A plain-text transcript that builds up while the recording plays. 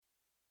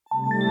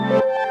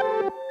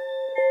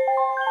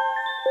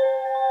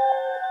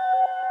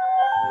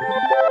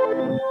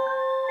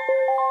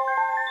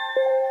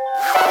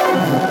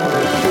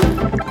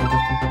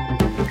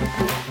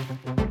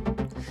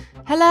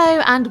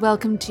and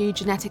welcome to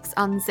Genetics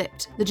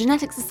Unzipped, the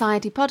Genetic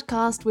Society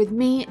podcast with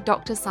me,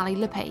 Dr. Sally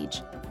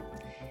LePage.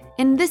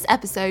 In this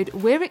episode,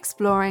 we're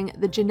exploring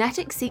the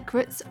genetic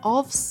secrets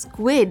of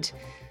squid,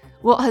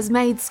 what has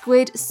made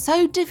squid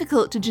so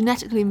difficult to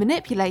genetically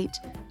manipulate,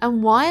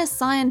 and why are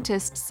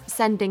scientists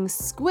sending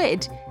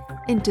squid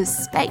into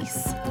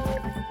space?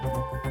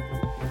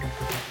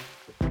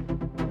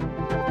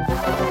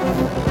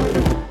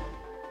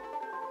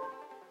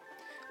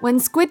 When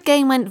Squid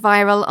Game went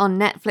viral on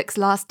Netflix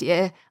last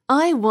year,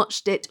 I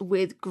watched it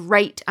with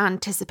great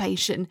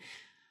anticipation,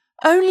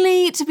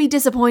 only to be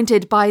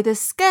disappointed by the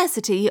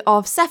scarcity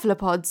of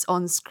cephalopods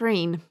on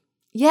screen.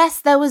 Yes,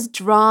 there was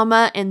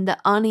drama in the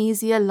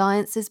uneasy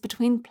alliances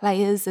between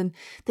players and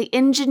the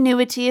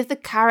ingenuity of the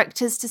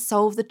characters to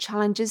solve the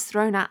challenges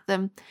thrown at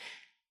them.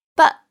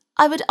 But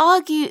I would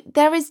argue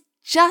there is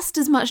just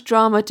as much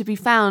drama to be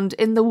found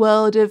in the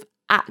world of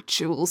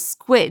actual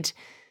squid.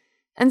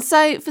 And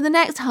so, for the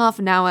next half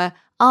an hour,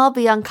 I'll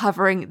be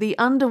uncovering the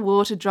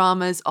underwater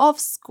dramas of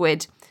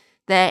squid,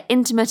 their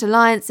intimate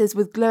alliances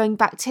with glowing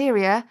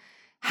bacteria,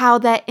 how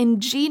their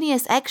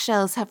ingenious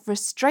eggshells have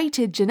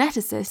frustrated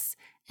geneticists,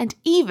 and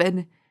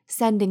even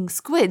sending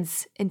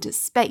squids into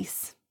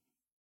space.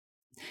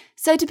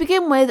 So to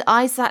begin with,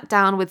 I sat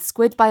down with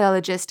squid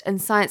biologist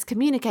and science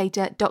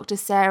communicator Dr.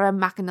 Sarah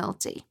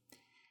McAnulty.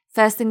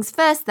 First things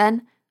first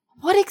then,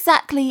 what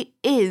exactly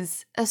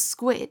is a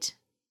squid?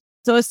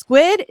 So a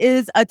squid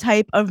is a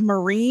type of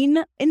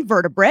marine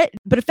invertebrate,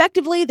 but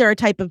effectively they're a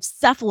type of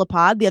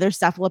cephalopod. The other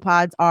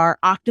cephalopods are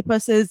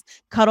octopuses,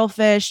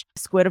 cuttlefish,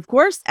 squid, of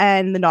course,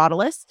 and the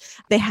nautilus.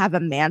 They have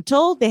a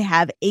mantle. They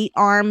have 8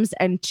 arms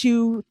and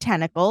 2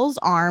 tentacles.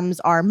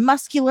 Arms are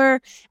muscular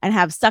and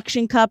have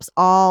suction cups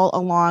all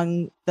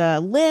along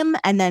the limb,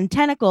 and then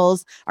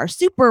tentacles are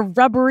super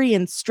rubbery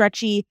and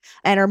stretchy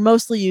and are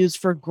mostly used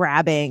for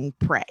grabbing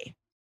prey.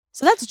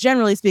 So that's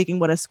generally speaking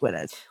what a squid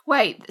is.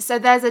 Wait, so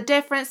there's a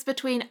difference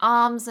between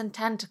arms and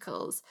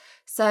tentacles.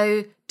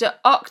 So do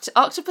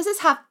octopuses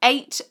have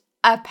 8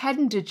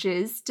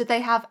 appendages? Do they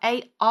have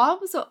 8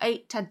 arms or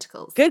 8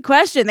 tentacles? Good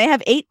question. They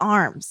have 8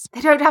 arms. They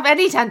don't have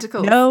any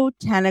tentacles. No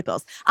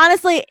tentacles.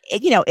 Honestly,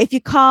 if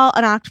you call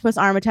an octopus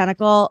arm a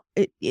tentacle,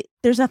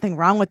 there's nothing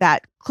wrong with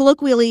that.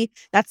 Colloquially,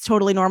 that's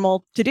totally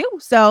normal to do.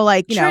 So,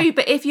 True,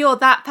 but if you're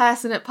that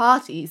person at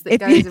parties that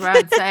goes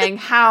around saying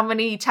how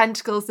many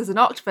tentacles does an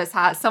octopus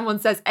have, someone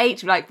says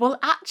 8, you're like, well,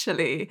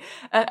 actually,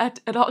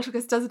 an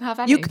octopus doesn't have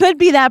any. You could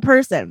be that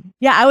person.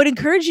 Yeah, I would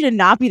encourage you to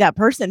not be that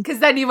person. Because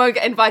then you won't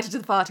get invited to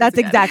the party. That's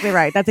exactly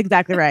right. That's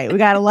exactly right. We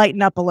got to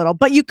lighten up a little.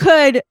 But you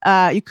could,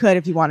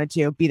 if you wanted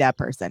to, be that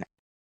person.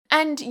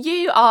 And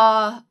you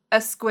are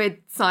a squid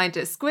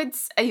scientist.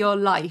 Squids are your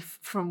life,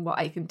 from what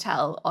I can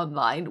tell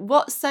online.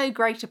 What's so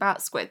great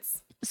about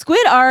squids?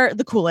 Squid are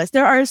the coolest.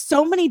 There are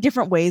so many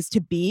different ways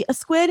to be a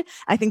squid.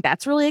 I think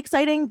that's really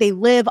exciting. They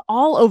live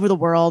all over the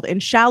world in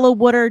shallow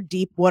water,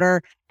 deep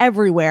water,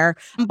 everywhere.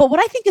 But what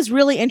I think is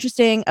really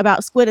interesting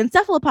about squid and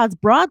cephalopods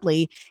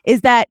broadly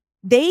is that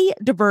they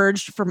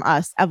diverged from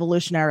us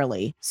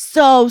evolutionarily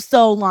so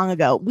long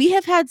ago. We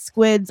have had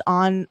squids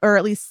on, or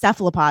at least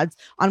cephalopods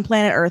on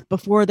planet Earth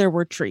before there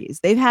were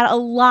trees. They've had a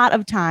lot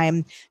of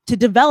time to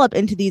develop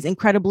into these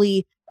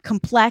incredibly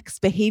complex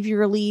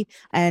behaviorally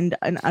and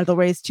in other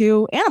ways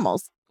too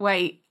animals.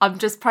 Wait, I'm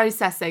just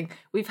processing.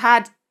 We've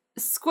had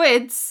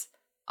squids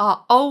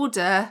are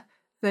older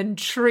than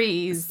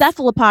trees.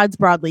 Cephalopods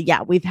broadly,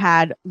 yeah, we've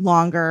had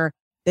longer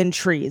than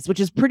trees, which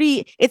is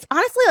it's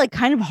honestly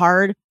kind of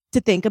hard to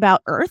think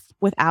about Earth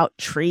without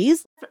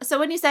trees. So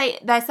when you say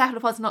they're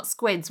cephalopods, not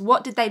squids,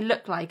 what did they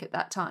look like at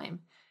that time?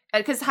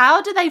 Because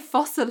how do they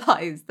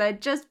fossilize? They're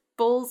just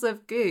balls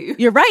of goo.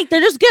 You're right.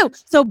 They're just goo.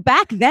 So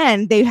back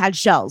then they had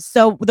shells.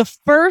 So the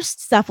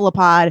first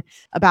cephalopod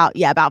about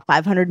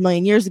 500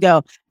 million years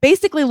ago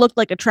basically looked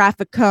like a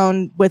traffic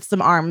cone with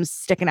some arms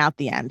sticking out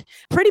the end.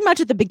 Pretty much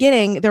at the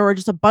beginning, there were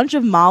just a bunch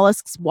of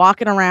mollusks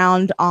walking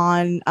around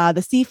on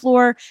the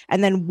seafloor,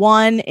 and then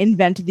one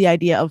invented the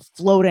idea of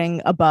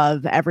floating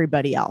above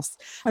everybody else.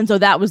 And so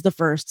that was the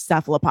first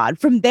cephalopod.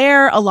 From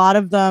there, a lot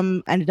of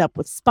them ended up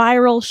with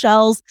spiral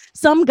shells.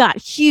 Some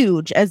got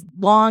huge, as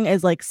long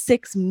as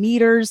 6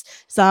 meters.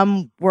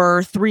 Some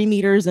were 3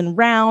 meters in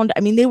round.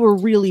 I mean, they were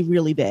really,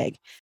 really big.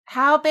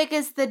 How big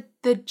is the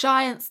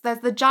giants? There's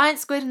the giant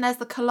squid and there's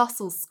the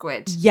colossal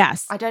squid.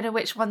 Yes. I don't know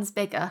which one's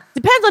bigger.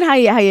 Depends on how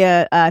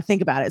you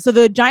think about it. So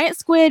the giant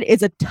squid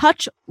is a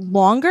touch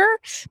longer,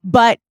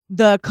 but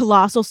the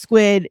colossal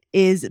squid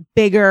is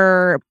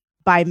bigger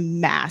by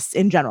mass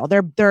in general.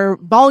 They're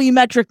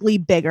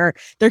volumetrically bigger.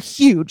 They're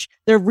huge.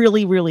 They're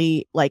really,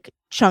 really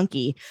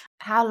chunky.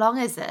 How long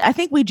is it? I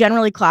think we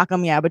generally clock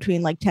them,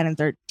 between 10 and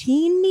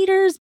 13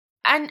 meters.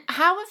 And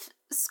how have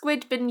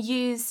squid been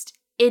used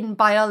in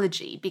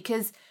biology?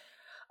 Because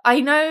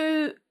I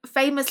know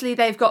famously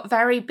they've got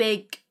very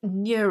big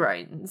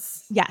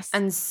neurons. Yes.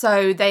 And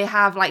so they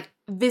have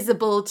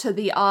visible to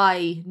the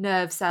eye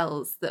nerve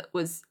cells that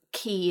was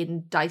key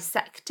in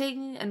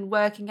dissecting and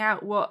working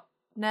out what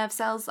nerve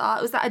cells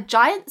are. Was that a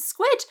giant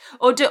squid?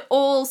 Or do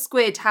all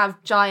squid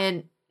have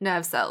giant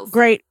nerve cells?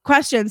 Great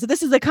question. So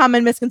this is a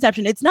common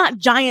misconception. It's not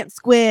giant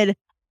squid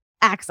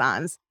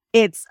axons.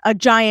 It's a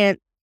giant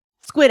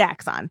squid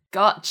axon.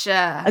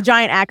 Gotcha. A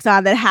giant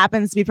axon that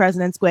happens to be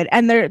present in squid.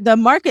 And the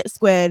market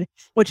squid,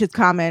 which is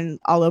common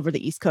all over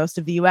the east coast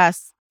of the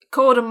US.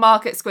 Called a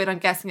market squid. I'm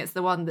guessing it's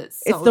the one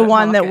that's sold It's the at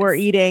one markets. that we're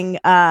eating.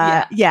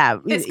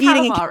 It's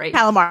eating calamari.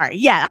 Calamari.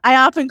 Yeah, I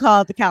often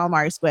call it the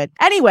calamari squid.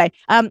 Anyway,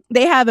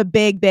 they have a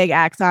big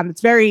axon.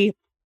 It's very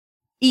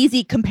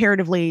easy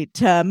comparatively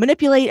to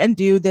manipulate and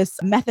do this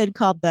method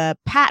called the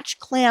patch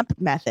clamp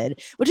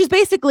method, which is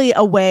basically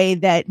a way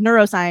that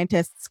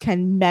neuroscientists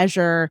can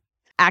measure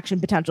action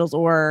potentials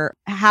or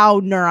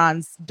how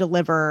neurons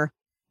deliver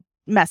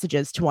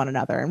messages to one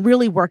another, and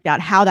really worked out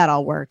how that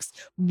all works,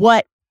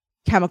 what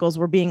chemicals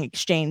were being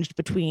exchanged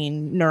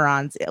between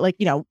neurons. Like,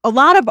 a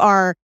lot of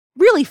our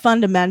really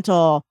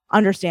fundamental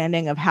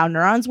understanding of how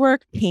neurons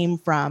work came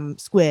from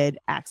squid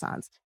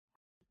axons.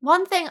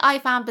 One thing I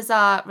found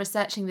bizarre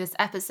researching this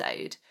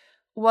episode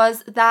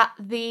was that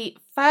the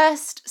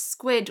first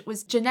squid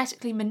was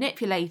genetically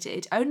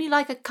manipulated only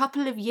like a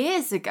couple of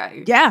years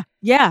ago.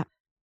 Yeah.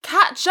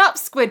 Catch up,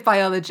 squid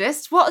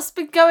biologists. What's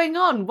been going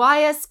on?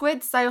 Why are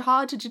squids so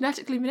hard to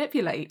genetically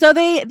manipulate? So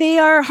they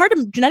are hard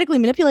to genetically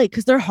manipulate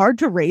because they're hard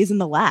to raise in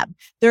the lab.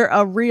 They're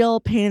a real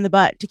pain in the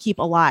butt to keep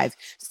alive.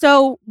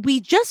 So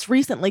we just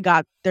recently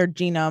got their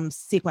genome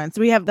sequenced.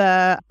 We have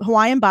the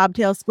Hawaiian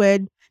bobtail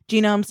squid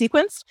genome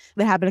sequenced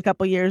that happened a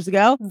couple years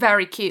ago.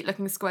 Very cute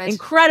looking squid.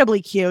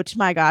 Incredibly cute.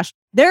 My gosh.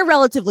 They're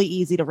relatively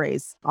easy to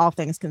raise, all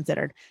things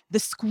considered. The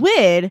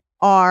squid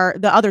are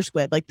the other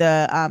squid, like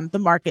the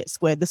market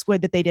squid, the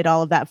squid that they did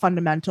all of that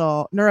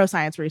fundamental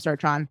neuroscience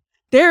research on.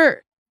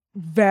 They're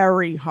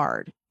very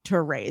hard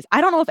to raise. I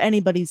don't know if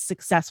anybody's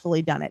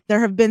successfully done it. There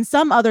have been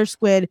some other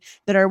squid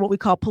that are what we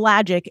call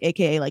pelagic,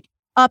 aka like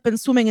up and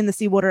swimming in the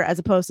seawater as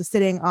opposed to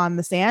sitting on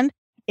the sand.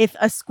 If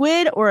a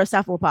squid or a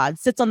cephalopod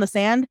sits on the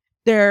sand,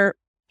 they're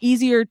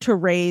easier to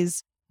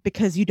raise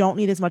because you don't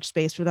need as much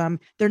space for them.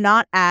 They're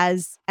not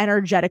as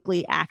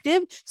energetically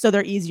active, so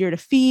they're easier to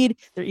feed.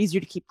 They're easier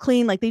to keep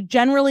clean. Like, they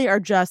generally are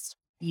just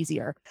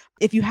easier.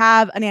 If you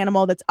have an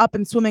animal that's up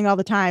and swimming all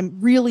the time,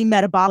 really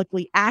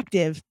metabolically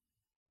active,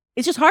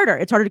 it's just harder.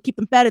 It's harder to keep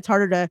them fed. It's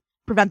harder to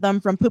prevent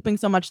them from pooping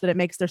so much that it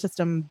makes their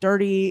system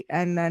dirty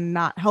and then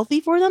not healthy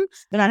for them.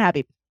 They're not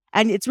happy.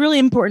 And it's really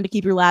important to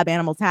keep your lab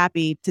animals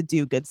happy to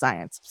do good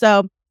science.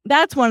 So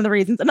that's one of the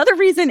reasons. Another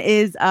reason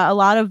is a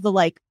lot of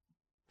the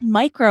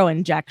micro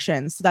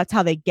injections. So that's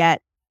how they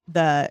get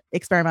the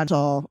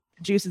experimental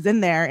juices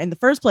in there in the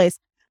first place.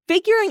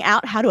 Figuring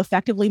out how to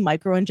effectively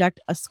micro inject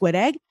a squid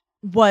egg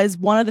was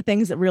one of the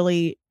things that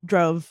really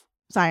drove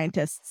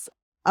scientists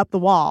up the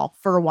wall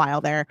for a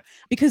while there,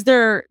 because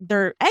their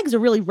eggs are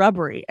really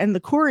rubbery, and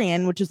the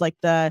chorion, which is like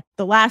the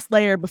last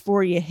layer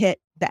before you hit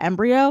the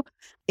embryo,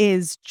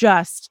 is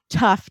just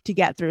tough to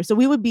get through. So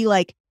we would be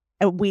like,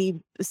 we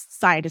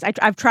scientists,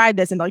 I've tried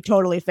this and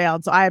totally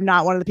failed. So I am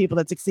not one of the people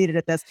that succeeded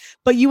at this,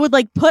 but you would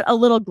put a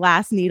little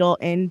glass needle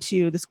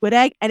into the squid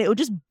egg and it would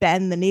just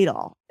bend the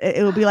needle.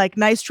 It would be like,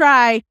 nice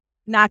try,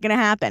 not going to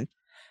happen.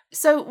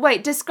 So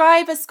wait,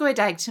 describe a squid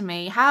egg to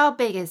me. How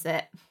big is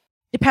it?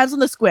 Depends on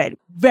the squid.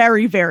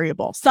 Very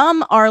variable.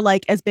 Some are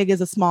as big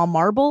as a small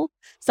marble.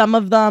 Some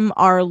of them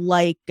are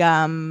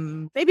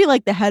maybe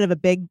the head of a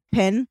big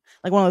pin,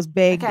 like one of those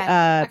big like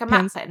a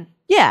pins. map pin.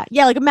 Yeah,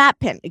 like a map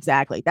pin.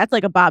 Exactly. That's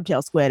like a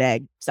bobtail squid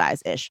egg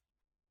size-ish.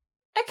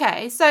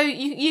 Okay, so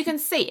you can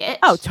see it.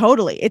 Oh,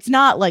 totally. It's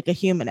not like a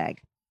human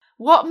egg.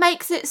 What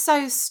makes it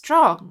so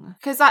strong?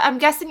 Because I'm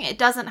guessing it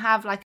doesn't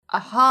have a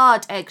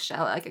hard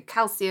eggshell, like a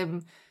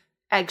calcium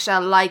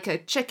eggshell like a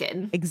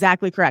chicken.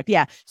 Exactly correct.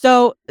 Yeah.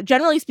 So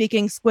generally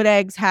speaking, squid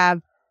eggs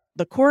have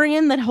the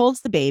chorion that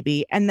holds the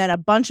baby and then a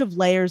bunch of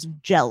layers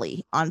of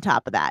jelly on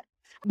top of that.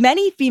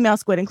 Many female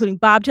squid, including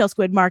bobtail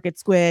squid, market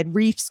squid,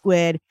 reef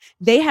squid,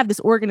 they have this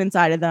organ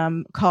inside of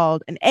them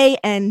called an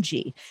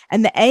ANG.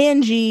 And the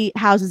ANG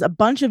houses a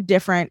bunch of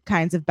different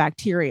kinds of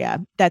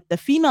bacteria that the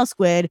female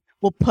squid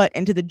will put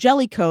into the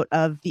jelly coat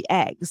of the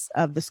eggs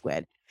of the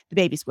squid, the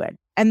baby squid.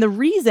 And the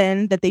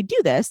reason that they do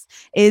this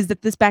is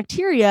that this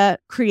bacteria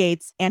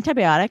creates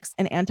antibiotics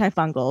and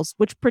antifungals,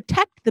 which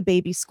protect the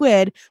baby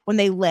squid when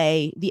they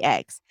lay the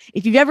eggs.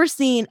 If you've ever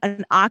seen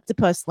an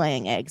octopus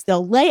laying eggs,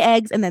 they'll lay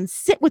eggs and then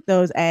sit with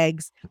those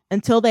eggs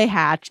until they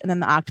hatch, and then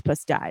the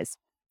octopus dies.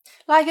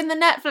 Like in the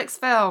Netflix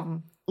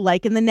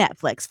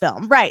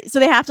film. Right. So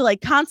they have to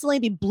constantly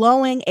be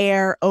blowing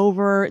air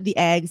over the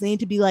eggs. They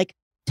need to be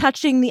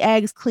touching the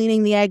eggs,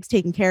 cleaning the eggs,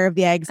 taking care of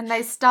the eggs. And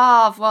they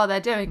starve while they're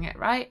doing it,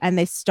 right? And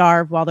they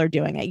starve while they're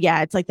doing it.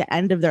 Yeah, it's like the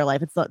end of their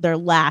life. It's their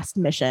last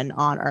mission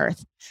on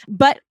Earth.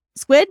 But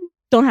squid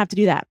don't have to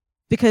do that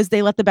because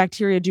they let the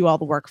bacteria do all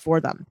the work for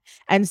them.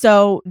 And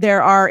so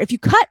if you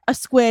cut a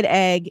squid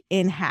egg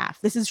in half,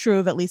 this is true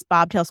of at least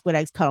bobtail squid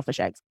eggs, cuttlefish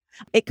eggs,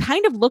 it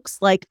kind of looks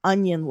like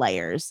onion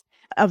layers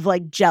of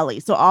jelly.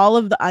 So all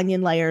of the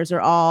onion layers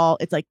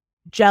it's like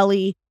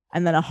jelly,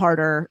 and then a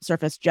harder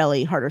surface,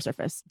 jelly, harder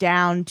surface,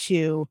 down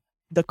to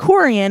the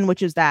chorion,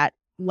 which is that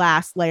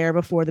last layer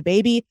before the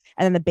baby,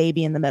 and then the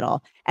baby in the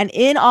middle. And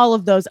in all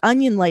of those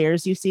onion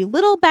layers, you see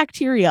little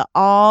bacteria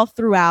all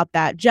throughout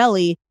that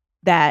jelly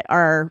that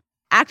are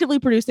actively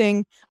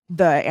producing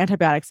the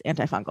antibiotics,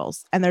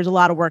 antifungals. And there's a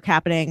lot of work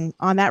happening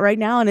on that right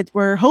now. And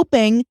we're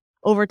hoping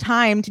over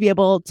time to be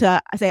able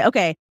to say,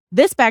 okay,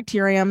 this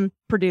bacterium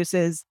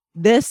produces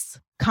this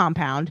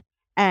compound,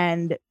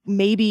 and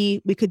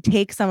maybe we could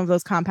take some of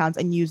those compounds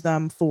and use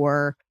them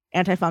for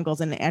antifungals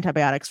and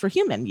antibiotics for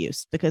human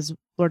use, because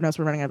Lord knows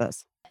we're running out of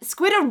those.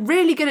 Squid are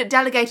really good at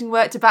delegating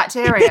work to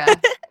bacteria.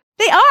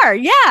 They are,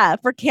 yeah,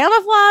 for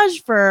camouflage,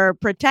 for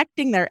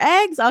protecting their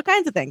eggs, all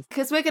kinds of things.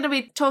 Because we're going to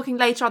be talking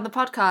later on the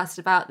podcast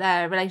about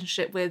their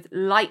relationship with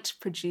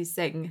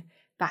light-producing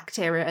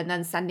bacteria and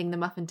then sending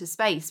them up into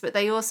space. But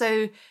they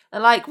also are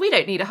like, we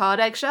don't need a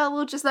hard eggshell,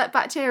 we'll just let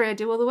bacteria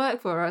do all the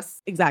work for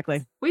us.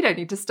 Exactly. We don't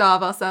need to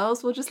starve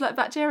ourselves, we'll just let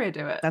bacteria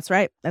do it. That's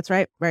right.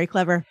 Very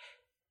clever.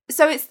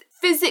 So it's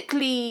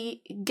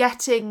physically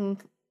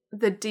getting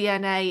the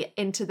DNA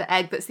into the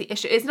egg that's the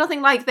issue. It's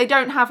nothing like they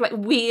don't have like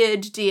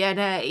weird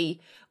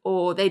DNA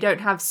or they don't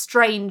have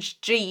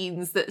strange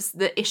genes that's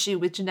the issue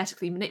with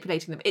genetically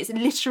manipulating them. It's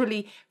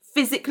literally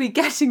physically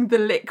getting the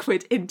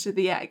liquid into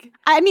the egg.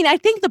 I mean, I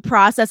think the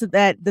process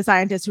that the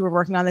scientists who were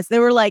working on this, they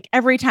were like,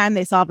 every time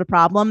they solved a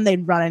problem,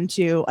 they'd run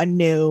into a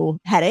new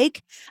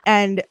headache.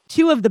 And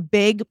two of the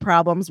big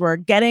problems were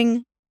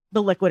getting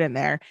the liquid in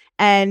there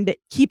and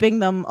keeping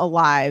them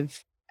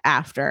alive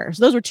after.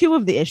 So those were two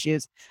of the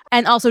issues,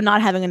 and also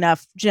not having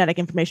enough genetic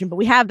information. But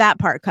we have that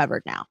part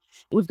covered now.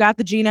 We've got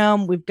the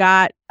genome. We've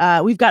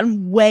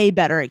gotten way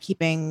better at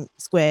keeping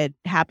squid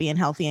happy and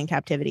healthy in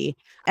captivity.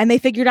 And they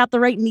figured out the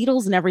right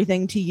needles and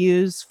everything to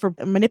use for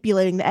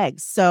manipulating the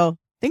eggs. So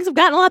things have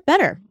gotten a lot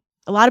better.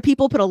 A lot of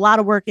people put a lot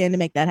of work in to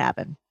make that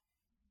happen.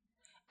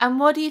 And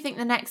what do you think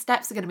the next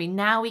steps are going to be?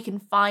 Now we can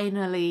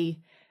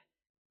finally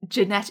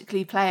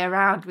genetically play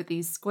around with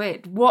these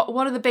squid. What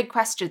are the big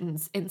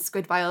questions in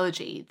squid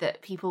biology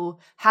that people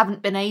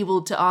haven't been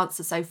able to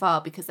answer so far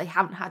because they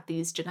haven't had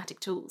these genetic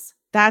tools?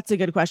 That's a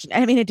good question.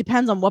 I mean, it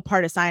depends on what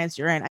part of science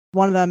you're in.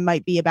 One of them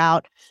might be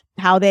about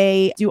how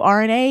they do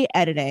RNA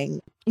editing.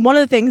 One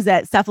of the things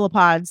that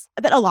cephalopods,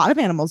 that a lot of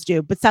animals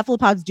do, but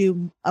cephalopods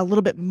do a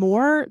little bit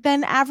more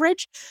than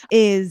average,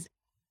 is,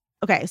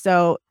 okay,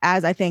 so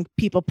as I think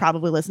people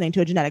probably listening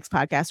to a genetics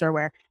podcast are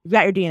aware, you've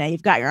got your DNA,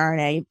 you've got your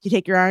RNA. You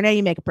take your RNA,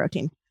 you make a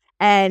protein.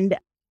 And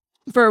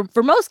for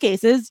most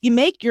cases, you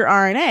make your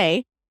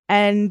RNA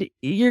and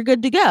you're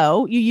good to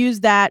go. You use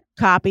that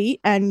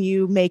copy and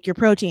you make your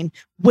protein.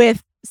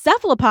 With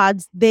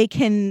cephalopods, they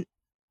can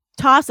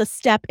toss a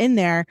step in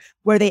there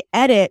where they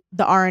edit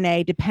the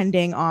RNA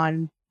depending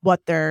on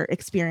what they're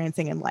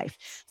experiencing in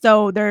life.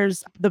 So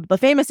there's the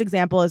famous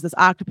example is this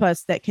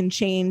octopus that can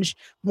change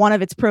one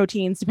of its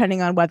proteins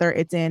depending on whether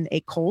it's in a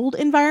cold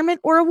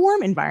environment or a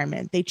warm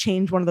environment. They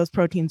change one of those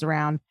proteins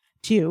around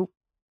to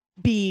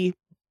be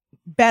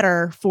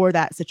better for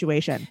that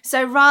situation.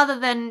 So rather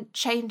than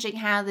changing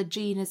how the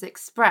gene is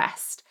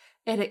expressed,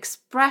 it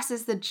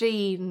expresses the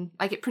gene,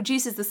 like it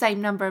produces the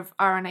same number of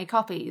RNA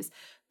copies,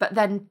 but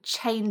then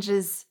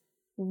changes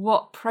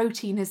what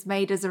protein is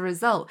made as a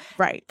result.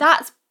 Right.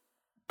 That's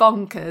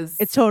bonkers.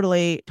 It's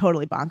totally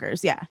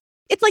bonkers. Yeah.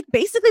 It's like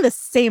basically the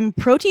same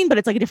protein, but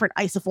it's like a different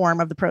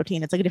isoform of the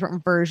protein. It's like a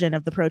different version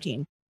of the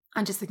protein.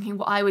 I'm just thinking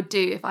what I would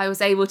do if I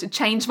was able to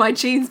change my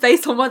genes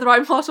based on whether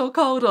I'm hot or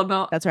cold or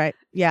not. That's right.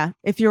 Yeah.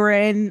 If you were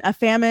in a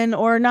famine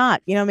or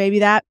not, maybe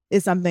that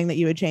is something that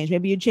you would change.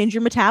 Maybe you'd change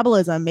your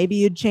metabolism. Maybe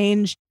you'd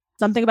change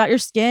something about your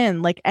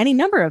skin, like any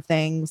number of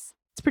things.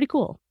 It's pretty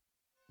cool.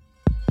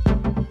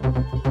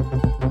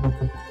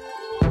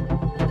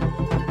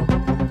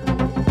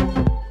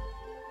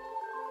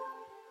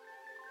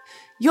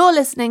 You're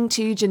listening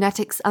to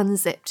Genetics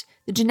Unzipped,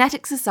 the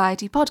Genetics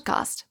Society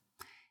podcast.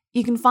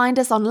 You can find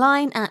us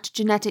online at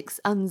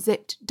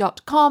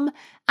geneticsunzipped.com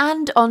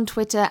and on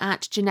Twitter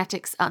at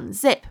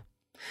geneticsunzip.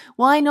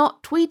 Why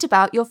not tweet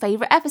about your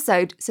favourite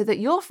episode so that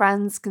your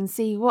friends can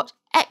see what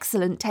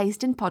excellent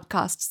taste in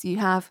podcasts you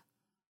have?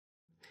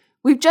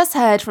 We've just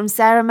heard from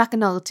Sarah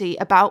McAnulty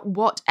about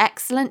what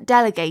excellent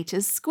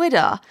delegators squid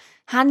are,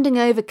 handing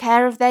over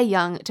care of their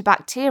young to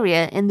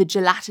bacteria in the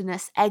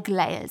gelatinous egg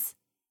layers.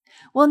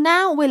 Well,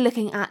 now we're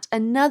looking at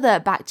another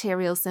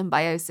bacterial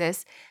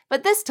symbiosis,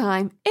 but this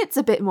time it's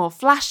a bit more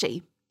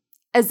flashy,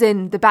 as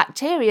in the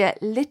bacteria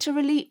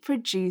literally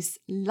produce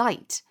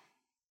light.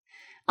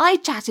 I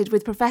chatted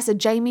with Professor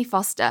Jamie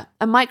Foster,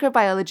 a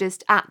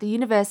microbiologist at the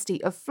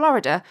University of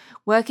Florida,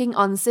 working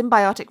on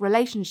symbiotic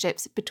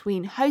relationships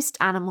between host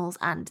animals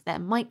and their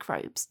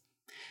microbes.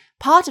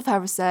 Part of her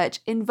research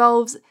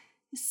involves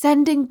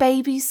sending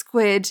baby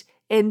squid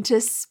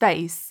into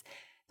space.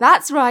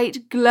 That's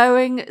right,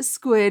 glowing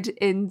squid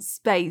in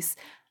space.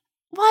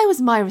 Why was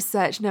my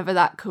research never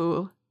that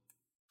cool?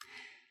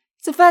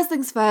 So first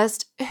things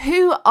first,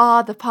 who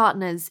are the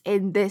partners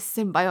in this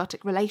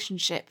symbiotic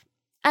relationship?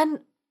 And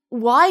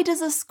why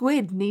does a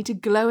squid need to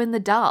glow in the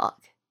dark?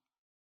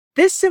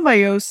 This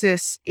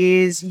symbiosis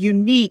is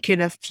unique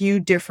in a few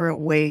different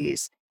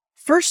ways.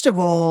 First of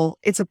all,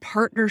 it's a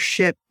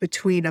partnership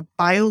between a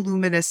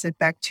bioluminescent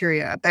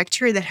bacteria, a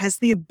bacteria that has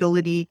the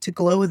ability to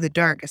glow in the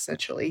dark,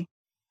 essentially.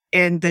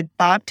 And the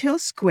bobtail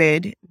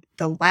squid,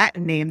 the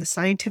Latin name, the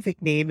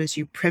scientific name is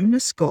Euprymna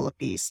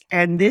scolopes.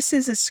 And this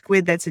is a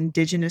squid that's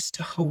indigenous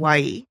to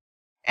Hawaii.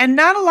 And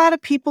not a lot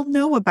of people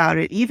know about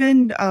it.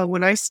 Even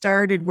when I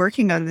started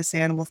working on this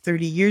animal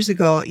 30 years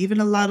ago, even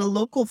a lot of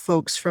local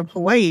folks from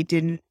Hawaii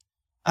didn't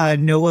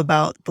know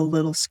about the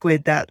little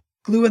squid that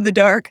glue in the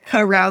dark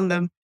around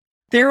them.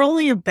 They're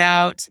only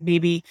about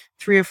maybe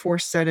 3 or 4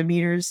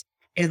 centimeters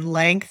in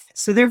length.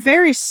 So they're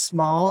very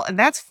small, and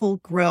that's full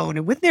grown.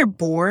 And when they're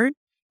born,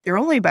 they're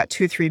only about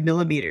 2 or 3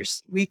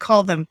 millimeters. We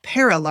call them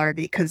paralarvae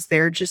because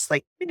they're just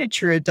like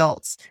miniature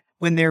adults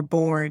when they're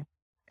born.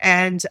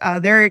 And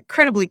they're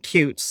incredibly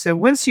cute. So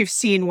once you've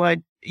seen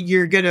one,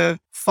 you're going to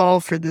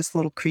fall for this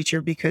little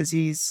creature because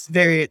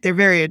they're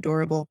very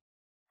adorable.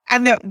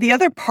 And the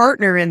other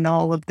partner in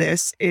all of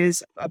this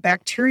is a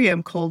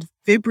bacterium called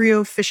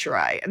Vibrio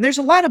fischeri. And there's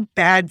a lot of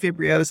bad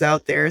Vibrios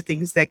out there,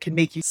 things that can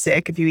make you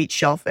sick if you eat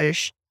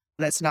shellfish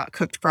that's not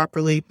cooked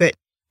properly. But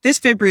this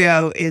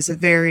Vibrio is a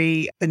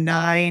very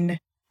benign,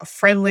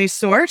 friendly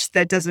sort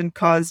that doesn't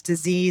cause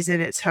disease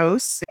in its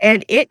hosts.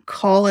 And it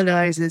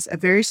colonizes a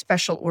very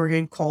special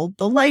organ called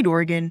the light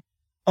organ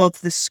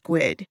of the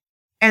squid.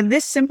 And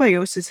this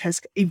symbiosis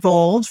has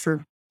evolved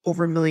for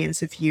over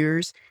millions of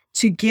years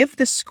to give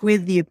the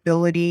squid the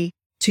ability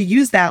to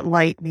use that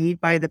light made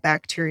by the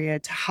bacteria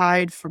to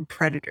hide from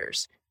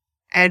predators.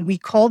 And we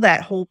call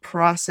that whole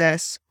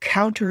process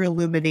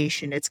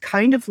counter-illumination. It's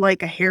kind of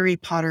like a Harry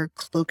Potter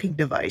cloaking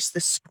device.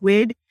 The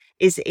squid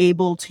is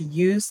able to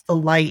use the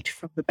light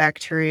from the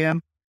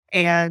bacterium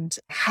and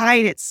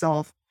hide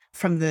itself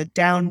from the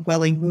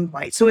downwelling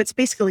moonlight. So it's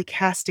basically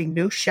casting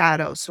no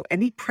shadow. So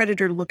any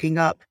predator looking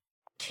up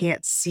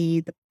can't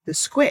see the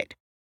squid.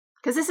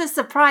 Because this is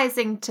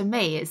surprising to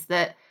me, is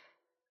that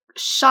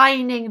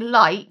shining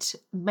light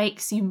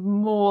makes you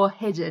more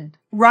hidden.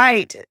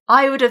 Right.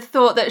 I would have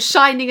thought that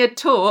shining a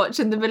torch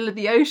in the middle of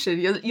the ocean,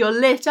 you're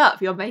lit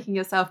up, you're making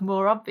yourself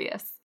more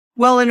obvious.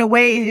 Well, in a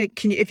way,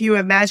 if you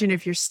imagine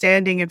if you're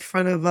standing in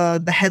front of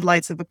the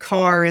headlights of a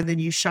car and then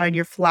you shine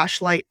your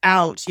flashlight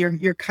out,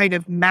 you're kind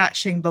of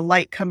matching the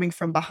light coming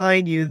from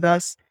behind you.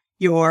 Thus,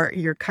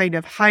 you're kind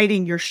of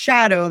hiding your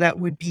shadow that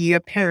would be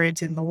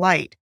apparent in the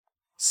light.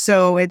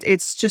 So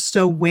it's just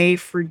a way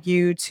for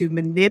you to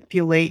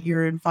manipulate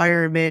your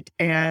environment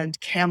and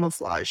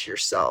camouflage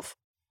yourself.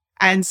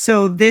 And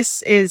so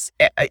this is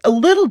a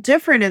little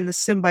different in the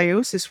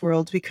symbiosis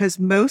world because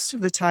most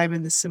of the time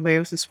in the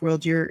symbiosis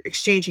world, you're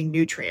exchanging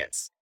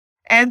nutrients.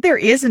 And there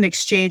is an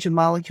exchange of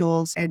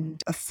molecules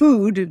and a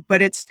food,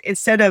 but it's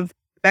instead of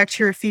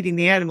bacteria feeding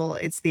the animal,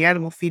 it's the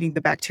animal feeding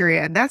the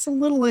bacteria. And that's a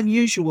little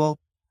unusual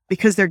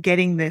because they're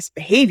getting this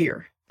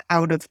behavior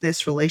out of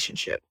this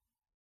relationship.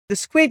 The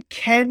squid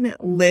can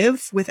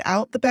live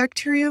without the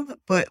bacterium,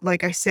 but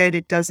like I said,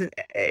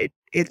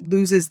 it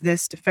loses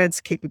this defense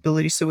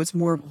capability, so it's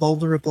more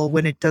vulnerable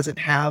when it doesn't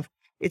have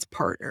its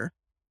partner.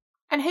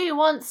 And who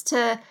wants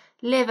to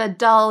live a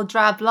dull,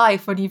 drab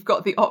life when you've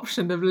got the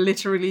option of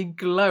literally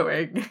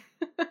glowing?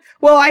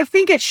 Well, I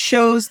think it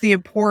shows the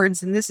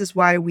importance, and this is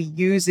why we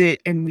use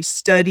it and we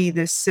study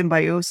this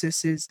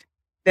symbiosis, is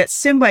that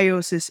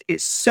symbiosis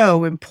is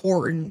so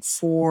important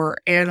for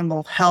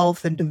animal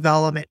health and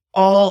development.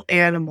 All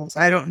animals,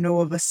 I don't know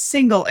of a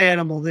single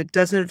animal that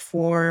doesn't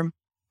form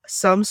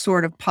some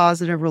sort of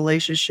positive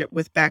relationship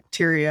with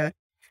bacteria.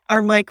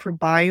 Our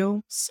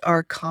microbiomes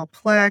are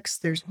complex.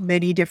 There's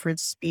many different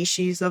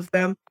species of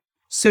them.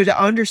 So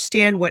to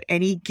understand what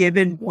any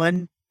given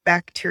one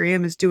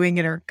bacterium is doing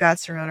in our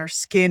guts or on our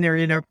skin or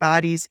in our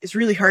bodies is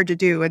really hard to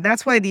do. And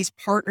that's why these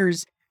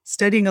partners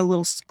studying a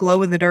little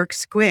glow-in-the-dark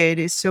squid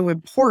is so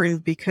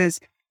important, because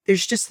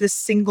there's just this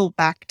single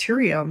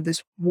bacterium,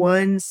 this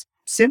one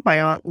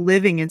symbiont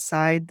living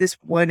inside this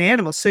one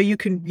animal. So you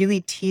can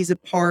really tease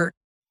apart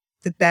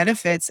the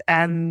benefits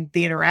and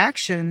the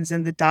interactions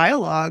and the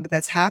dialogue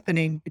that's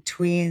happening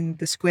between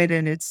the squid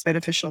and its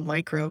beneficial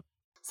microbe.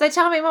 So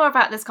tell me more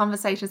about this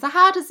conversation. So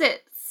how does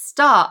it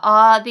start?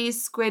 Are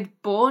these squid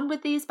born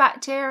with these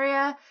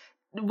bacteria?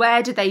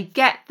 Where do they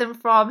get them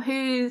from?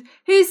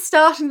 Who's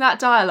starting that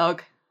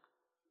dialogue?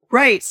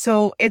 Right.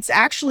 So it's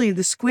actually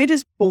the squid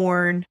is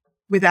born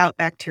without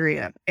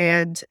bacteria,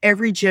 and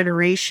every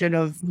generation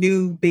of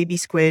new baby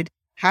squid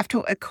have to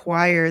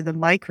acquire the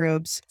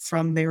microbes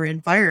from their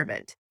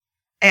environment.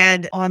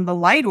 And on the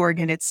light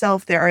organ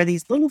itself, there are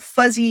these little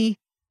fuzzy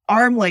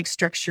arm-like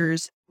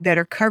structures that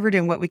are covered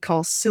in what we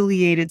call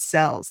ciliated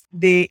cells.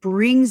 They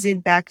brings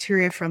in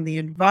bacteria from the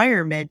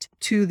environment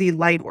to the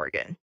light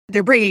organ.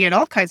 They're bringing in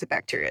all kinds of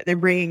bacteria. They're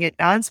bringing in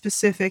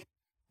non-specific,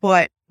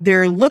 but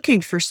they're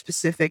looking for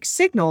specific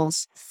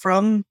signals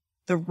from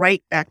the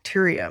right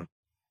bacterium.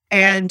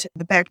 And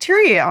the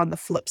bacteria on the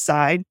flip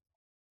side,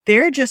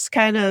 they're just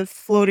kind of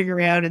floating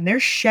around and they're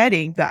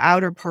shedding the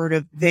outer part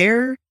of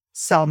their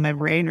cell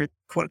membrane, or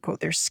quote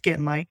unquote, their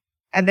skin light,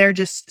 and they're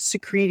just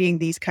secreting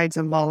these kinds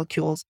of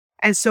molecules.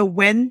 And so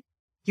when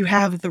you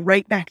have the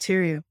right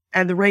bacteria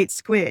and the right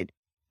squid,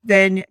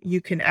 then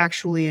you can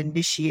actually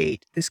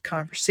initiate this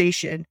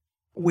conversation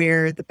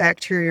where the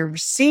bacteria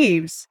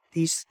receives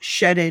these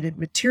shedded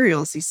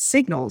materials, these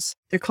signals.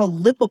 They're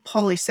called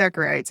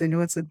lipopolysaccharides. I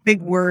know it's a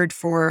big word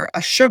for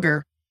a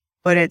sugar,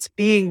 but it's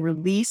being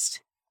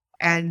released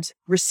and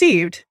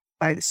received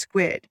by the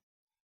squid.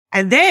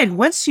 And then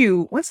once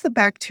the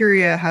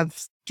bacteria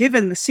have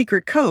given the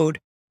secret code,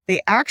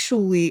 they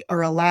actually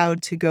are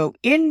allowed to go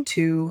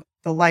into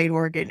the light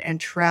organ and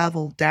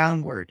travel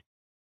downward.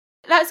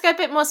 Let's go a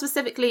bit more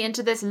specifically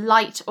into this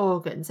light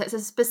organ. So it's a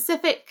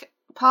specific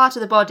part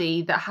of the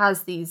body that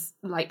has these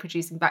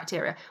light-producing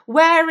bacteria.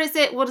 Where is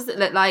it? What does it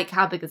look like?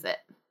 How big is it?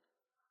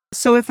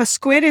 So if a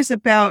squid is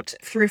about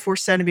 3 or 4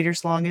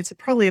 centimeters long, it's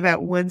probably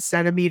about 1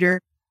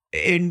 centimeter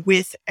in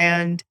width,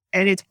 and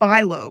it's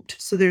bilobed.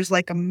 So there's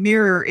like a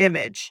mirror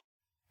image.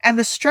 And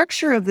the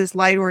structure of this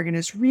light organ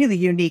is really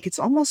unique. It's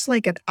almost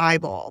like an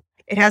eyeball.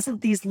 It has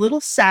these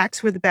little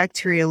sacs where the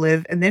bacteria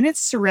live, and then it's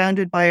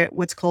surrounded by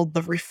what's called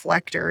the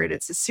reflector. And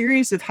it's a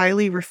series of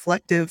highly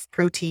reflective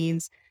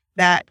proteins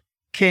that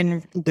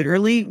can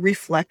literally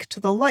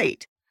reflect the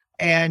light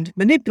and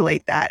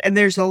manipulate that. And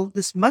there's all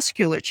this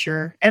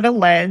musculature and a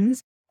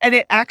lens, and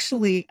it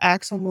actually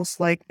acts almost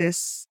like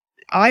this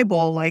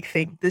eyeball-like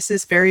thing. This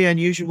is very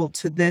unusual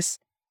to this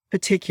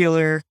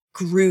particular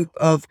group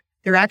of,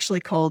 they're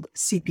actually called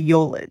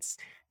sepiolids.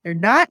 They're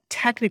not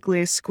technically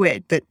a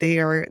squid, but they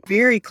are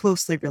very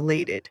closely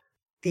related.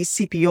 These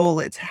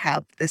sepiolids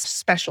have this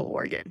special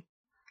organ.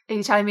 Are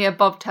you telling me a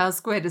bobtail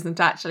squid isn't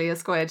actually a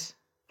squid?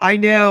 I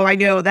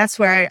know. That's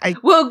where I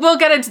We'll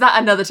get into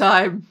that another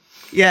time.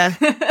 Yeah.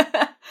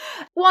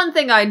 One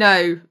thing I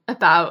know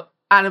about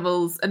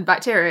animals and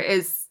bacteria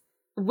is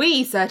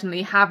we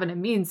certainly have an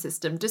immune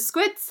system. Do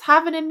squids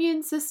have an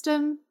immune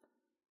system?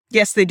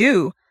 Yes, they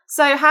do.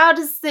 So how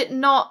does it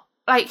not,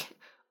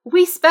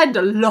 we spend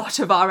a lot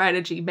of our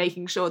energy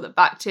making sure that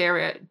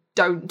bacteria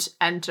don't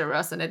enter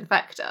us and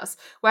infect us.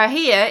 Where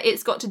here,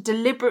 it's got to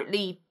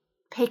deliberately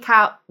pick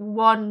out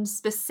one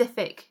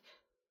specific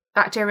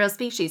bacterial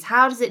species.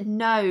 How does it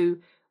know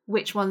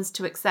which ones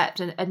to accept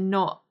and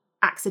not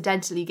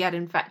accidentally get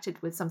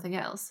infected with something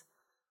else?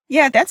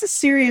 Yeah, that's a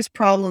serious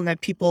problem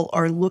that people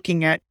are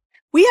looking at.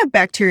 We have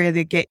bacteria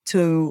that get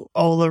to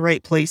all the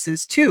right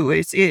places too.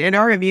 And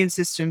our immune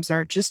systems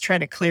aren't just trying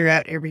to clear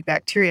out every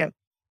bacteria.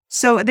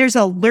 So there's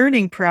a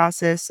learning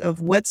process of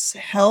what's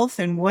health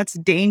and what's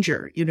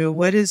danger,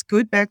 what is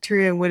good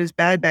bacteria and what is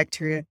bad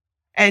bacteria.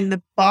 And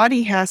the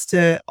body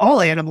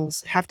all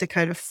animals have to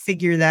kind of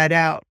figure that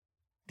out.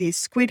 These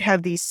squid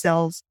have these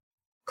cells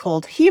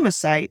called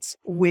hemocytes,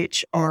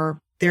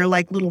 they're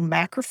like little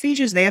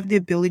macrophages. They have the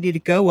ability to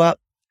go up,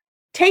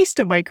 taste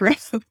a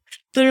microbe.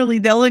 Literally,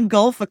 they'll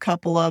engulf a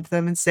couple of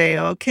them and say,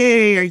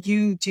 okay,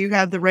 do you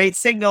have the right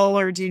signal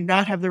or do you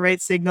not have the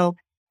right signal?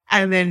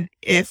 And then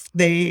if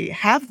they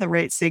have the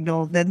right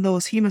signal, then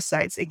those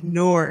hemocytes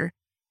ignore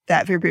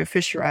that Vibrio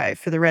fischeri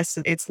for the rest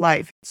of its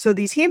life. So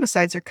these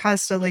hemocytes are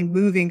constantly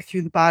moving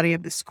through the body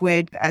of the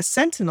squid as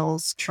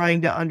sentinels,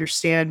 trying to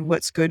understand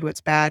what's good,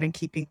 what's bad, and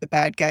keeping the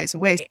bad guys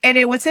away. And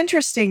what's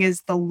interesting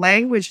is the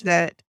language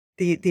that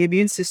the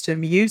immune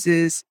system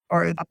uses,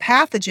 or a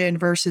pathogen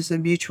versus a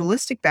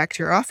mutualistic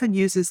bacteria, often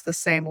uses the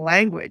same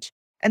language.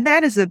 And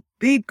that is a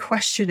big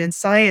question in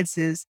science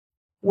is,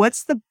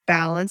 what's the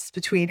balance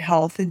between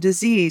health and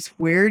disease?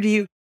 Where do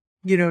you,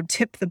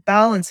 tip the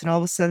balance and all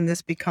of a sudden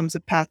this becomes a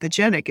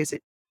pathogenic? Is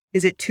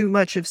it too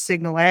much of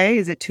signal A?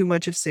 Is it too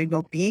much of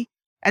signal B?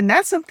 And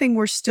that's something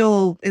we're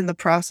still in the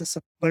process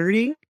of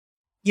learning.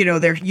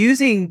 They're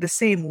using the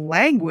same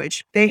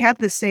language. They have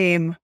the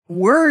same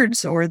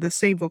words or the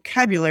same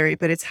vocabulary,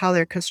 but it's how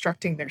they're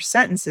constructing their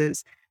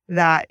sentences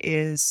that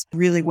is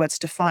really what's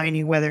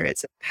defining whether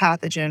it's a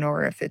pathogen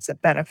or if it's a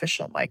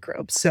beneficial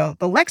microbe. So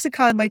the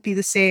lexicon might be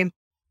the same,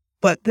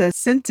 but the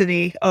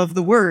syntony of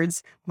the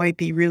words might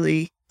be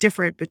really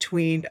different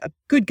between a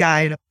good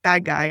guy and a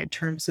bad guy in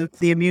terms of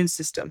the immune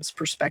system's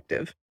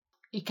perspective.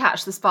 You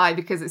catch the spy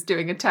because it's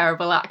doing a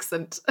terrible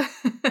accent.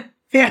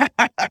 Yeah.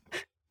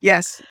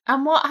 Yes.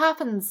 And what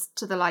happens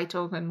to the light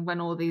organ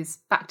when all these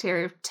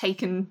bacteria have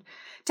taken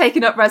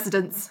up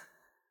residence?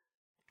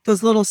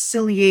 Those little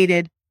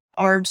ciliated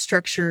arm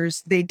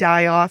structures, they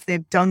die off.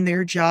 They've done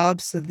their job.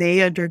 So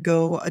they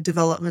undergo a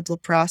developmental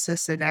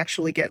process and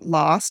actually get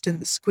lost. And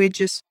the squid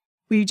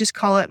we just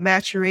call it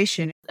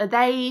maturation. Are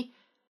they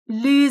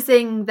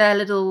losing their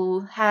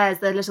little hairs,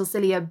 their little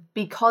cilia,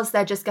 because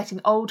they're just getting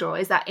older, or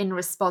is that in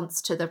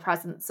response to the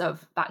presence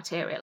of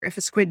bacteria? If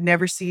a squid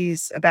never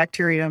sees a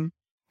bacterium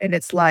in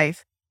its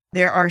life,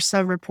 there are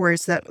some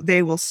reports that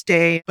they will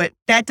stay, but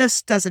that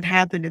just doesn't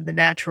happen in the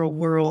natural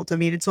world. I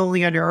mean, it's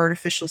only under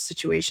artificial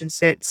situations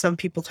that some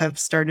people have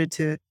started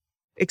to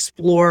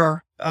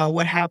explore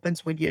what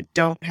happens when you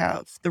don't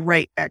have the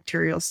right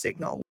bacterial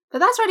signal. But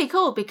that's really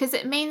cool because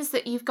it means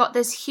that you've got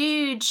this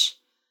huge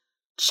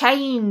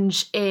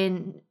change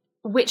in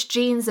which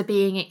genes are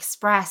being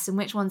expressed and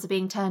which ones are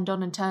being turned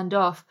on and turned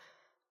off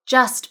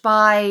just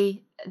by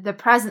the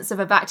presence of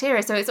a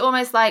bacteria. So it's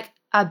almost like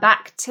a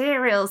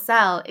bacterial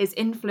cell is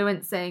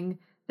influencing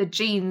the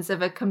genes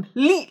of a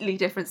completely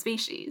different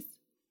species.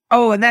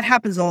 Oh, and that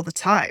happens all the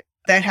time.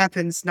 That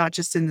happens not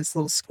just in this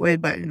little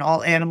squid, but in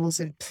all animals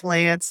and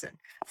plants and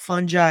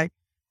fungi.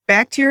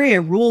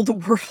 Bacteria rule the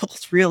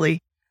world,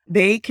 really.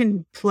 They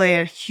can play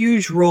a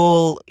huge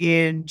role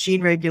in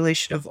gene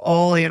regulation of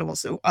all animals,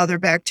 so other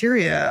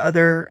bacteria,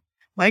 other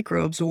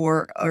microbes,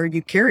 or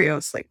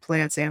eukaryotes like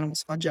plants,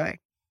 animals, fungi.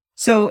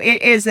 So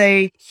it is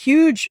a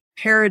huge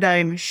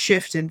paradigm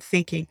shift in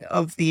thinking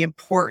of the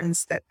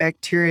importance that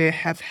bacteria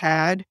have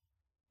had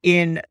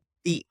in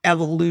the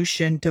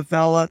evolution,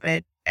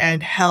 development,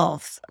 and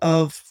health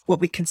of what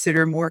we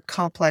consider more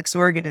complex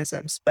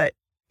organisms. But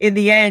in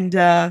the end,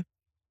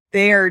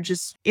 they are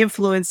just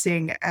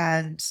influencing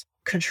and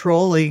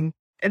controlling.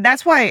 And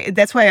that's why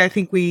I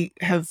think we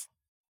have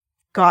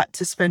got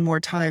to spend more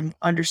time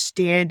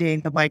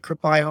understanding the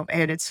microbiome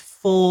and its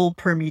full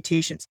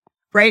permutations.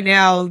 Right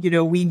now,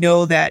 we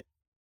know that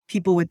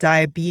people with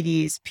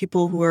diabetes,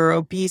 people who are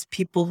obese,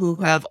 people who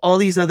have all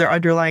these other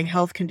underlying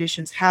health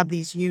conditions have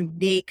these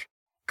unique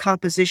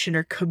composition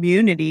or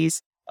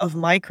communities of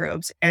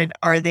microbes. And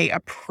are they a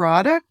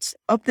product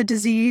of the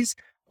disease,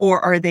 or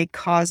are they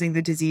causing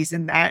the disease?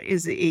 And that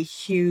is a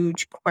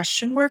huge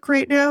question mark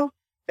right now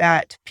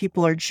that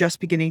people are just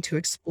beginning to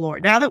explore.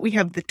 Now that we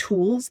have the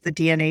tools, the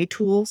DNA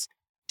tools,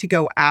 to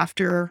go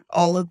after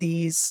all of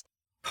these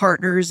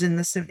partners in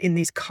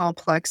these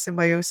complex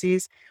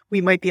symbioses, we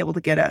might be able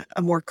to get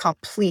a more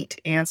complete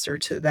answer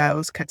to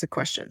those kinds of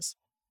questions.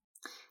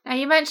 Now,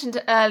 you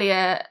mentioned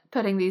earlier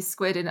putting these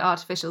squid in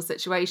artificial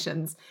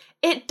situations.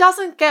 It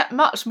doesn't get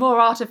much more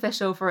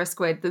artificial for a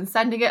squid than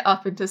sending it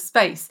up into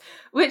space,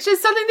 which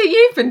is something that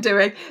you've been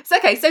doing. So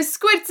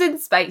squids in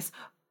space.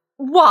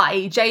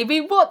 Why,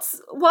 Jamie?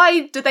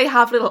 Why do they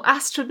have little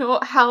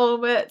astronaut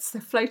helmets?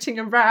 They're floating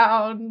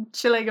around,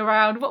 chilling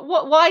around.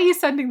 Why are you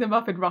sending them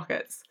up in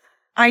rockets?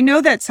 I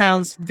know that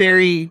sounds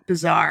very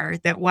bizarre,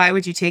 that why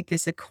would you take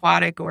this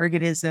aquatic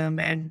organism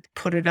and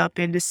put it up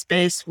into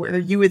space where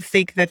you would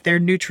think that they're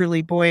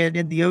neutrally buoyant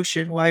in the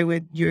ocean? Why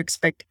would you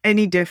expect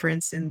any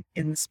difference in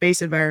the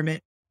space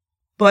environment?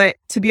 But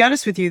to be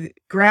honest with you,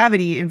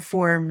 gravity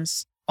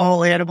informs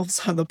all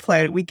animals on the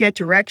planet. We get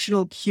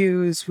directional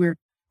cues. We're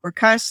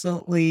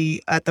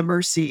constantly at the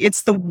mercy.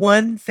 It's the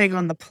one thing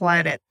on the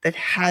planet that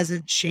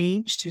hasn't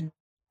changed in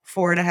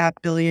 4.5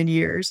 billion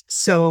years.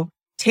 So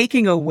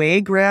taking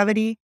away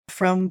gravity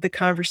from the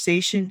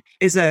conversation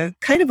is a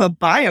kind of a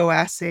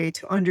bioassay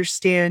to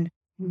understand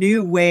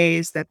new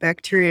ways that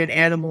bacteria and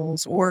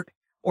animals or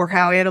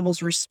how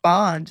animals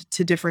respond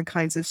to different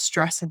kinds of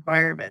stress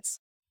environments.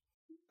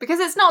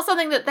 Because it's not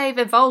something that they've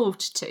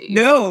evolved to.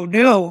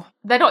 No.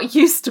 They're not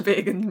used to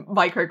being in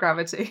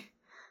microgravity.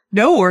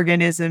 No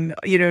organism,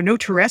 no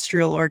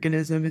terrestrial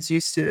organism is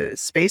used to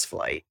space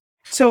flight.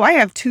 So I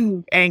have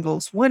two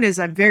angles. One is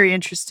I'm very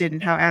interested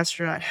in how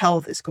astronaut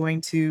health is going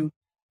to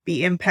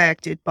be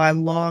impacted by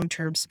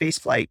long-term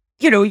spaceflight.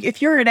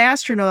 If you're an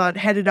astronaut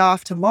headed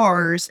off to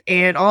Mars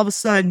and all of a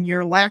sudden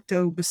your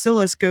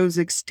lactobacillus goes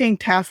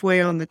extinct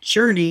halfway on the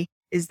journey,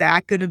 is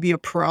that going to be a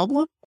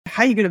problem?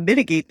 How are you going to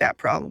mitigate that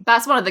problem?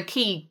 That's one of the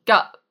key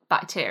gut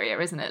bacteria,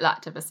 isn't it?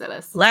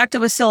 Lactobacillus.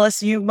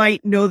 Lactobacillus, you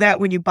might know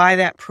that when you buy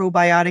that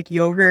probiotic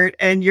yogurt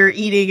and you're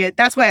eating it.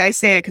 That's why I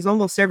say it, because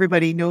almost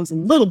everybody knows a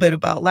little bit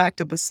about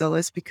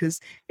lactobacillus because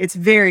it's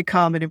very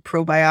common in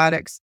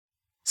probiotics.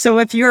 So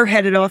if you're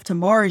headed off to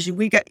Mars,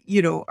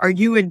 are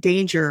you in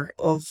danger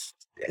of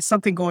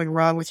something going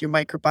wrong with your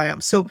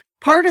microbiome? So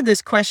part of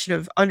this question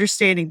of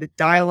understanding the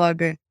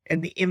dialogue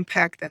and the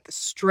impact that the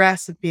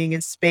stress of being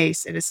in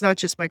space, and it's not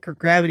just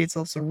microgravity, it's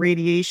also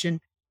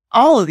radiation,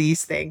 all of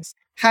these things,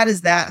 how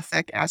does that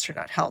affect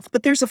astronaut health?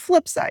 But there's a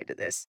flip side to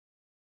this.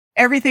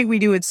 Everything we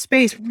do in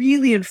space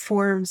really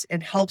informs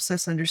and helps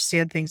us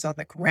understand things on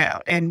the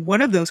ground. And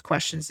one of those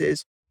questions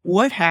is,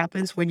 what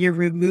happens when you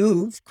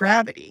remove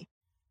gravity?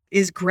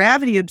 Is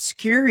gravity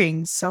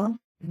obscuring some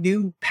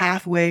new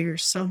pathway or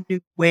some new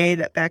way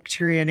that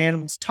bacteria and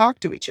animals talk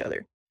to each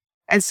other?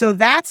 And so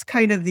that's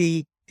kind of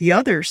the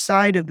other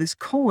side of this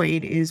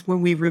coin, is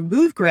when we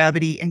remove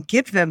gravity and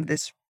give them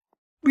this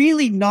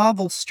really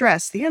novel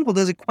stress, the animal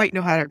doesn't quite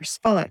know how to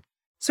respond.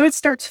 So it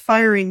starts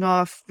firing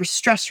off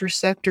stress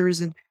receptors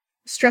and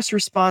stress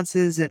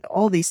responses and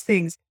all these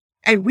things.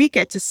 And we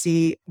get to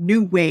see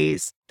new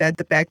ways that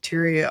the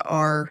bacteria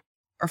are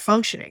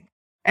functioning.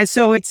 And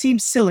so it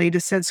seems silly to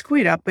send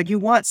squid up, but you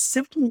want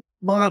simple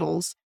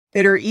models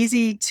that are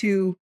easy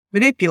to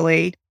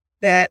manipulate,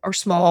 that are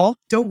small,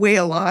 don't weigh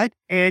a lot,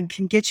 and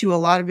can get you a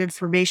lot of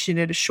information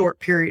in a short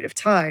period of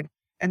time.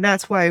 And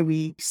that's why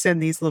we send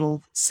these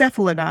little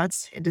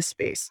cephalonauts into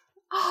space.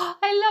 Oh,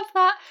 I love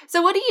that.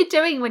 So what are you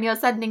doing when you're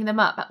sending them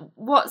up?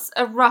 What's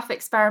a rough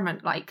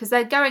experiment like? Because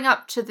they're going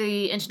up to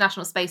the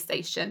International Space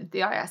Station,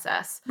 the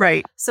ISS.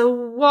 Right. So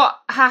what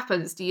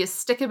happens? Do you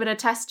stick them in a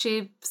test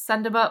tube,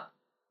 send them up?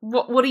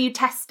 What are you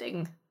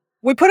testing?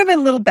 We put them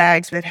in little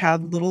bags that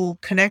have little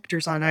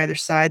connectors on either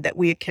side that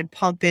we can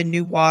pump in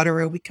new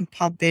water, or we can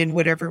pump in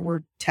whatever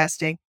we're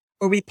testing,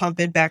 or we pump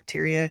in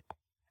bacteria.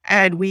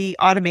 and we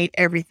automate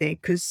everything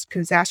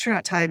because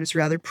astronaut time is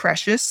rather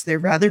precious. They're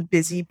rather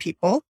busy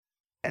people.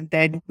 And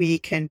then we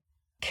can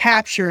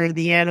capture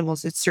the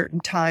animals at certain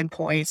time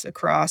points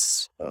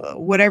across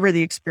whatever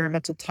the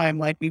experimental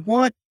timeline we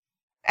want.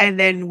 And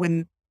then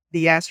when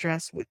the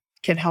astronauts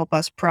can help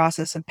us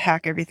process and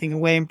pack everything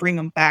away and bring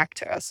them back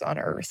to us on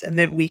Earth. And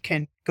then we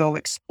can go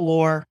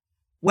explore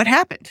what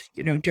happened,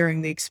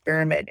 during the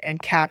experiment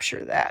and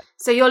capture that.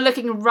 So you're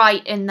looking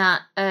right in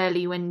that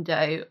early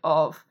window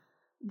of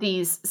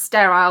these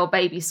sterile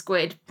baby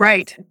squid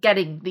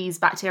getting these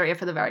bacteria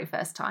for the very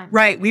first time.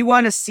 Right. We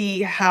want to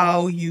see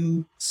how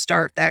you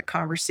start that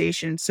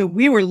conversation. So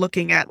we were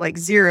looking at like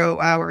 0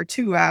 hour,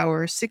 2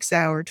 hour, 6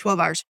 hour, 12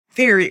 hours,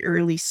 very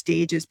early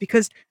stages,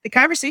 because the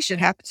conversation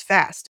happens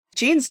fast.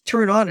 Genes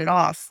turn on and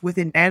off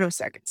within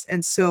nanoseconds.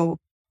 And so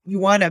you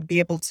want to be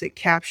able to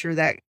capture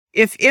that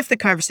if the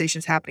conversation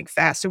is happening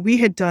fast. So we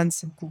had done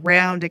some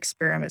ground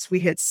experiments. We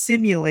had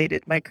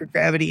simulated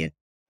microgravity. And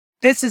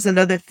this is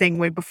another thing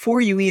where before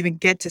you even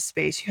get to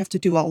space, you have to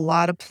do a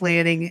lot of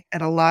planning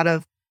and a lot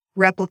of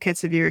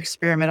replicates of your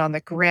experiment on the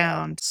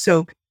ground.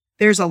 So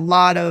there's a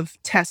lot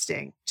of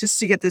testing just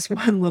to get this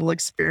one little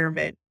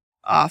experiment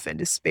off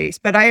into space.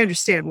 But I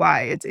understand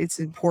why it's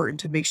important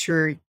to make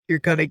sure you're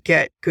going to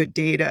get good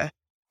data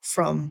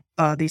from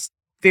these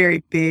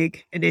very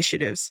big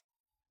initiatives.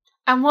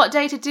 And what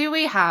data do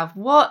we have?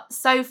 What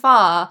so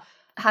far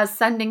has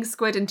sending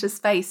squid into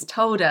space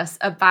told us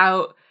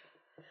about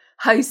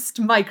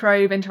host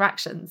microbe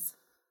interactions?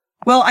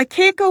 Well, I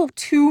can't go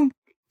too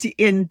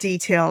in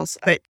details,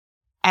 but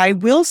I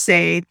will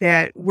say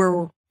that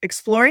we're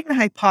exploring the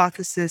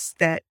hypothesis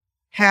that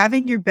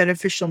having your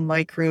beneficial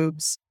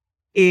microbes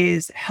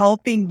is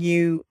helping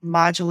you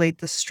modulate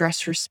the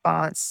stress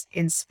response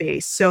in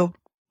space. So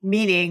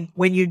meaning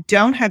when you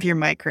don't have your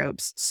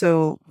microbes,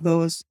 so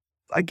those,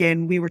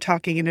 again, we were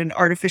talking in an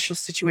artificial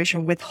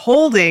situation,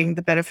 withholding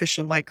the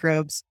beneficial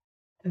microbes,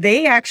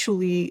 they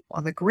actually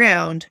on the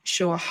ground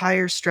show a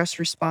higher stress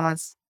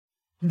response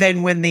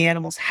than when the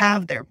animals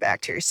have their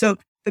bacteria. So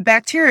the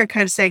bacteria are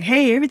kind of saying,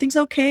 hey, everything's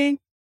okay.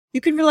 You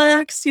can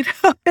relax,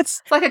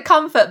 It's like a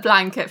comfort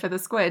blanket for the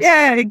squid.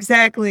 Yeah,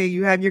 exactly.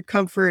 You have your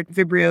comfort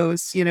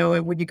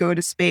Vibrios, when you go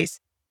to space.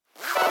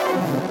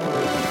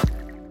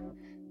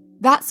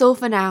 That's all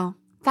for now.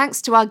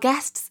 Thanks to our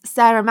guests,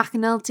 Sarah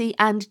McAnulty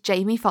and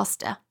Jamie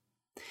Foster.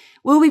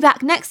 We'll be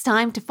back next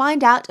time to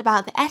find out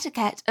about the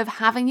etiquette of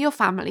having your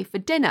family for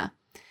dinner.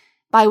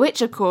 By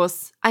which, of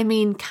course, I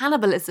mean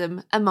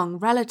cannibalism among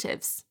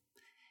relatives.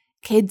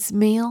 Kids'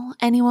 meal,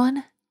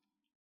 anyone?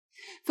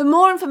 For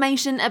more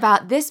information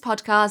about this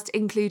podcast,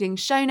 including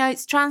show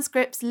notes,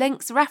 transcripts,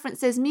 links,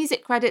 references,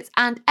 music credits,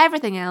 and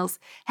everything else,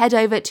 head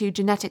over to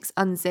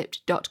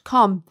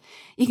geneticsunzipped.com.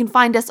 You can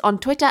find us on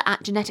Twitter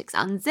at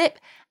geneticsunzip,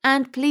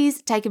 and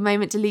please take a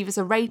moment to leave us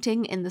a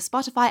rating in the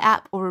Spotify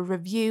app or a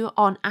review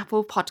on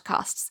Apple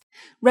Podcasts.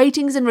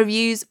 Ratings and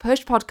reviews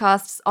push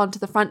podcasts onto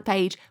the front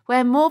page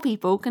where more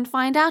people can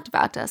find out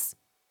about us.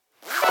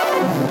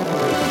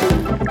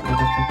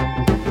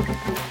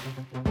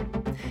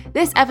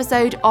 This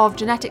episode of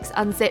Genetics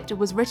Unzipped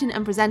was written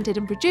and presented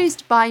and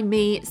produced by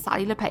me,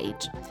 Sally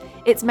LePage.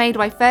 It's made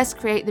by First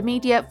Create the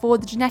Media for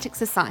the Genetics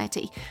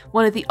Society,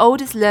 one of the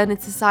oldest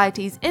learned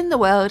societies in the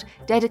world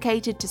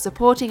dedicated to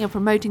supporting and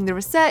promoting the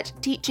research,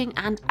 teaching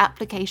and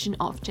application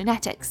of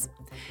genetics.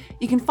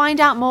 You can find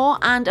out more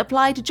and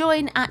apply to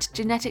join at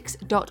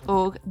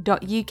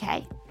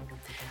genetics.org.uk.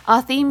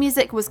 Our theme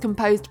music was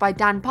composed by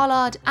Dan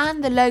Pollard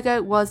and the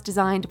logo was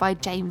designed by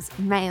James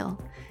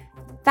Mail.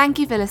 Thank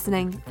you for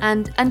listening,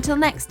 and until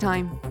next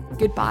time,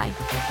 goodbye.